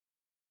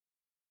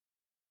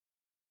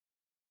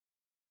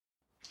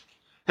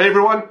Hey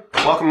everyone,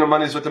 welcome to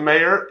Mondays with the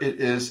Mayor.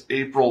 It is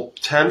April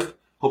 10th.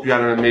 Hope you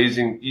had an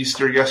amazing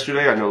Easter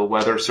yesterday. I know the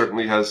weather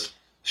certainly has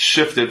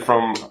shifted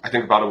from, I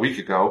think, about a week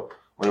ago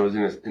when it was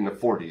in the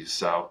 40s.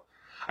 So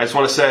I just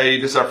want to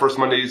say this is our first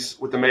Mondays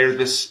with the Mayor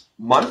this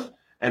month.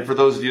 And for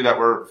those of you that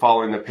were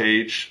following the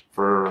page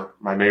for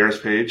my Mayor's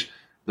page,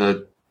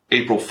 the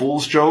April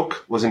Fool's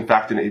joke was in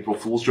fact an April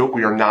Fool's joke.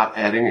 We are not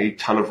adding a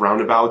ton of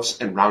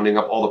roundabouts and rounding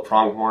up all the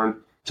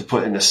pronghorn to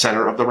put in the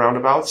center of the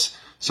roundabouts.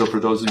 So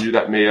for those of you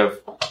that may have,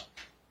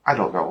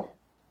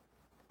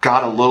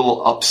 got a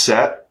little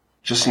upset,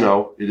 just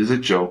know it is a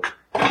joke.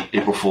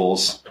 April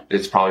Fool's.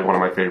 It's probably one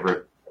of my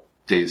favorite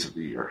days of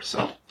the year. So,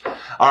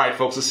 all right,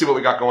 folks, let's see what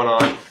we got going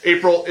on.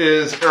 April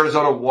is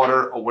Arizona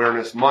Water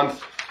Awareness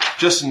Month.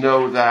 Just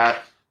know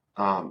that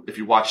if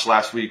you watched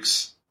last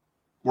week's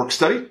work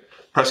study,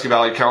 Prescott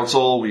Valley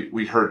Council,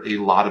 we heard a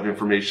lot of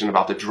information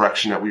about the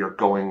direction that we are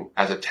going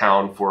as a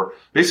town for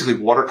basically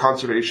water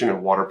conservation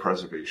and water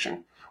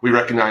preservation. We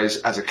recognize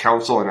as a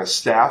council and as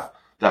staff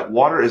that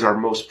water is our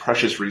most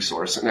precious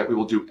resource and that we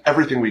will do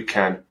everything we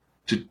can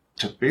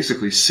to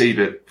basically save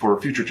it for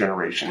future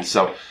generations.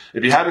 So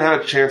if you haven't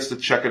had a chance to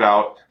check it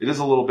out, it is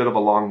a little bit of a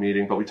long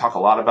meeting, but we talk a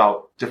lot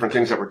about different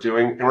things that we're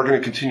doing, and we're going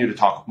to continue to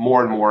talk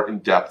more and more in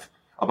depth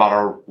about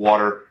our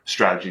water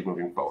strategy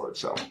moving forward.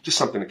 So just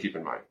something to keep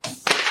in mind.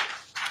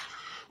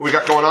 What we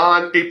got going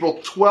on, April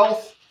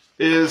 12th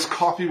is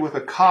Coffee with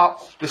a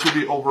Cop. This will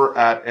be over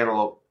at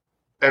Antelope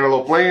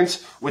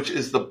Lanes, which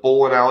is the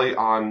bowling alley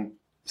on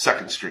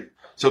 2nd Street.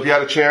 So if you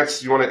had a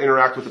chance, you want to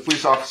interact with the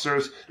police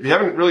officers. If you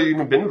haven't really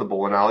even been to the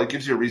bowling alley, it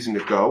gives you a reason to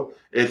go.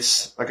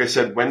 It's, like I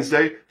said,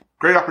 Wednesday.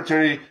 Great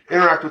opportunity.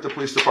 Interact with the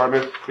police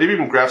department. Maybe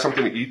even grab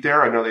something to eat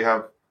there. I know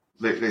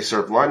they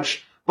serve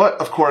lunch. But,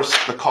 of course,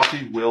 the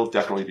coffee will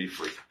definitely be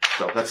free.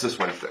 So that's this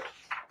Wednesday.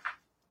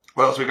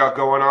 What else we got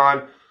going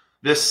on?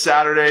 This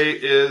Saturday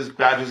is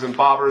Badges and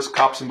Bobbers,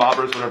 Cops and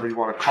Bobbers, whatever you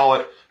want to call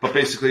it. But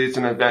basically, it's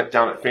an event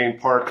down at Fane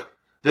Park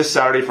this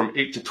Saturday from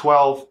 8 to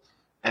 12.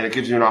 And it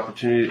gives you an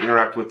opportunity to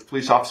interact with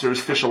police officers,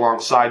 fish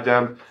alongside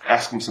them,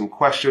 ask them some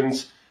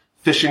questions.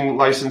 Fishing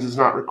license is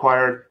not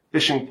required.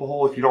 Fishing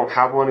pole, if you don't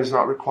have one, is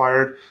not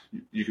required.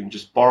 You can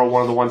just borrow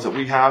one of the ones that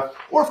we have.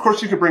 Or, of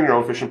course, you can bring your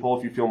own fishing pole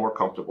if you feel more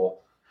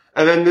comfortable.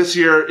 And then this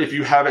year, if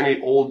you have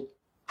any old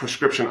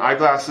prescription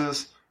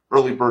eyeglasses,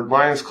 Early Bird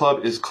Lions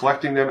Club is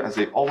collecting them, as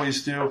they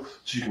always do,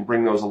 so you can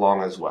bring those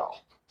along as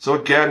well. So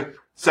again,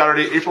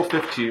 Saturday, April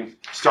 15th,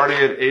 starting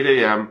at 8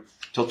 a.m.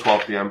 till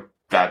 12 p.m.,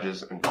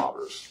 Badges and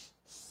Bobbers.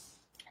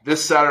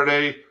 This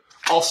Saturday,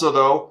 also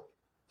though,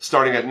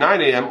 starting at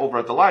 9 a.m. over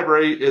at the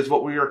library, is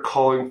what we are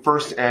calling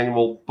First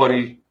Annual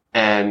Bunny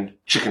and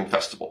Chicken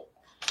Festival.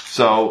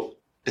 So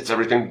it's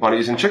everything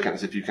bunnies and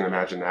chickens, if you can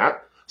imagine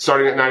that.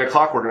 Starting at 9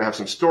 o'clock, we're going to have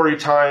some story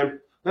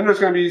time. Then there's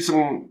going to be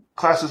some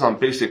classes on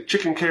basic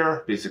chicken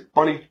care, basic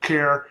bunny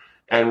care,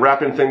 and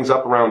wrapping things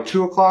up around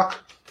 2 o'clock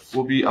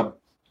will be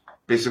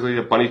basically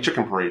a bunny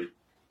chicken parade.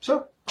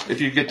 So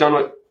if you get done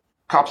with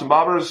Cops and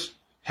Bobbers,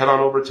 head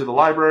on over to the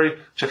library,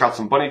 check out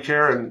some bunny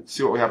care, and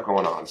see what we have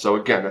going on. So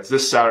again, that's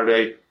this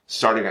Saturday,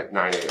 starting at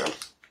 9 a.m.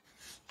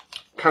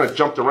 Kind of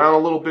jumped around a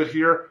little bit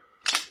here,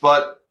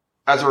 but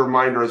as a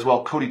reminder as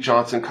well, Cody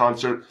Johnson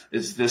concert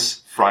is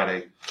this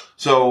Friday.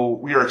 So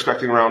we are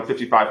expecting around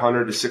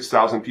 5,500 to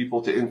 6,000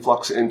 people to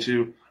influx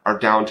into our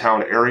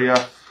downtown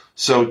area.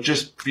 So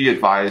just be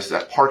advised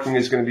that parking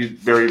is going to be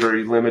very,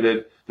 very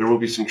limited. There will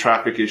be some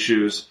traffic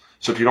issues.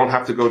 So if you don't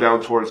have to go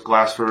down towards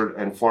Glassford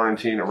and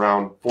Florentine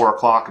around 4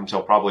 o'clock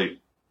until probably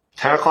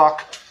 10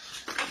 o'clock,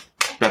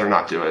 better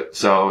not do it.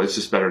 So it's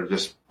just better to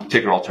just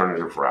take an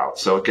alternative route.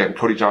 So again,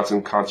 Cody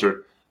Johnson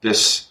concert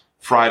this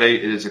Friday.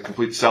 It is a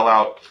complete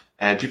sellout,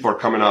 and people are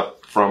coming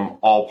up from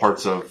all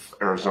parts of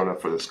Arizona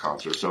for this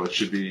concert. So it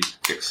should be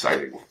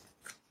exciting.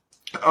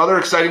 Other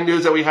exciting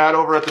news that we had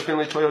over at the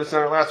Findlay Toyota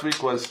Center last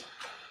week was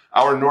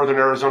our Northern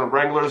Arizona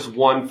Wranglers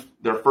won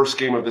their first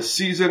game of the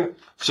season,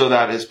 so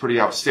that is pretty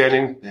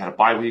outstanding. They had a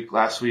bye week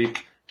last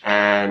week,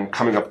 and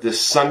coming up this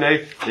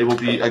Sunday, they will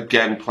be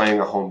again playing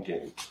a home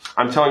game.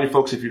 I'm telling you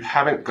folks, if you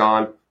haven't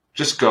gone,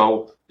 just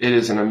go. It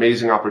is an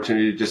amazing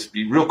opportunity to just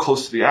be real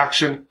close to the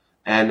action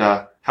and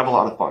have a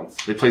lot of fun.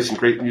 They play some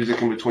great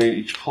music in between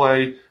each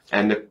play,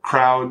 and the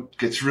crowd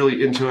gets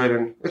really into it,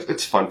 and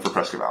it's fun for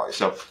Prescott Valley.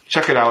 So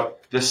check it out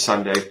this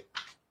Sunday.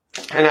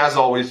 And as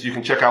always, you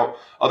can check out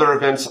other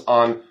events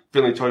on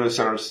Findlay Toyota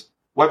Center's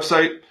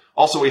website.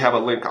 Also, we have a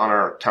link on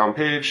our town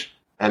page,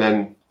 and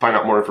then find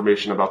out more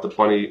information about the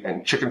Bunny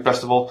and Chicken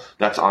Festival.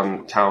 That's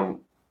on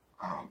town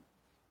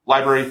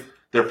library,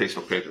 their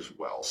Facebook page as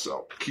well.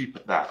 So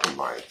keep that in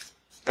mind.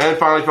 And then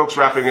finally, folks,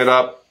 wrapping it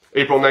up,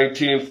 April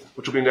 19th,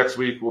 which will be next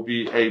week, will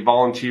be a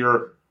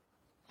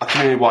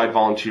community-wide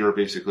volunteer,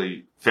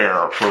 basically,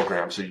 fair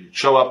program. So you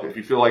show up if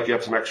you feel like you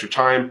have some extra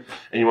time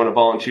and you want to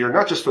volunteer,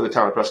 not just for the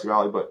town of Prescott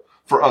Valley, but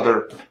for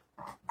other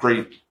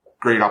great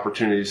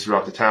opportunities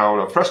throughout the town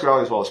of Prescott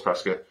Valley as well as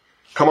Prescott.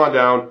 Come on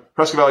down,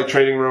 Prescott Valley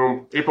Training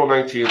Room, April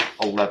 19th,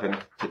 11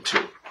 to 2.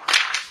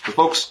 So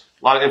folks,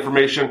 a lot of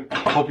information.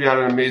 I hope you had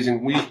an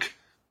amazing week.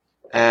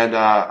 And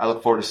I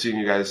look forward to seeing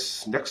you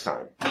guys next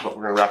time. But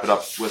we're going to wrap it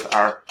up with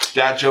our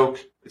dad joke.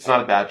 It's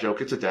not a bad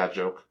joke. It's a dad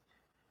joke.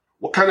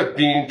 What kind of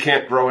bean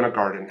can't grow in a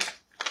garden?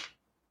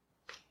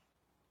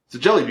 It's a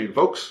jelly bean,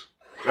 folks.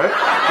 Right?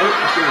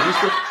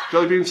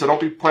 Jelly beans, so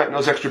don't be planting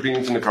those extra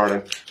beans in the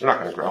garden. They're not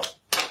going to grow.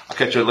 I'll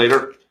catch you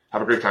later.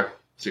 Have a great time.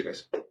 See you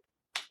guys.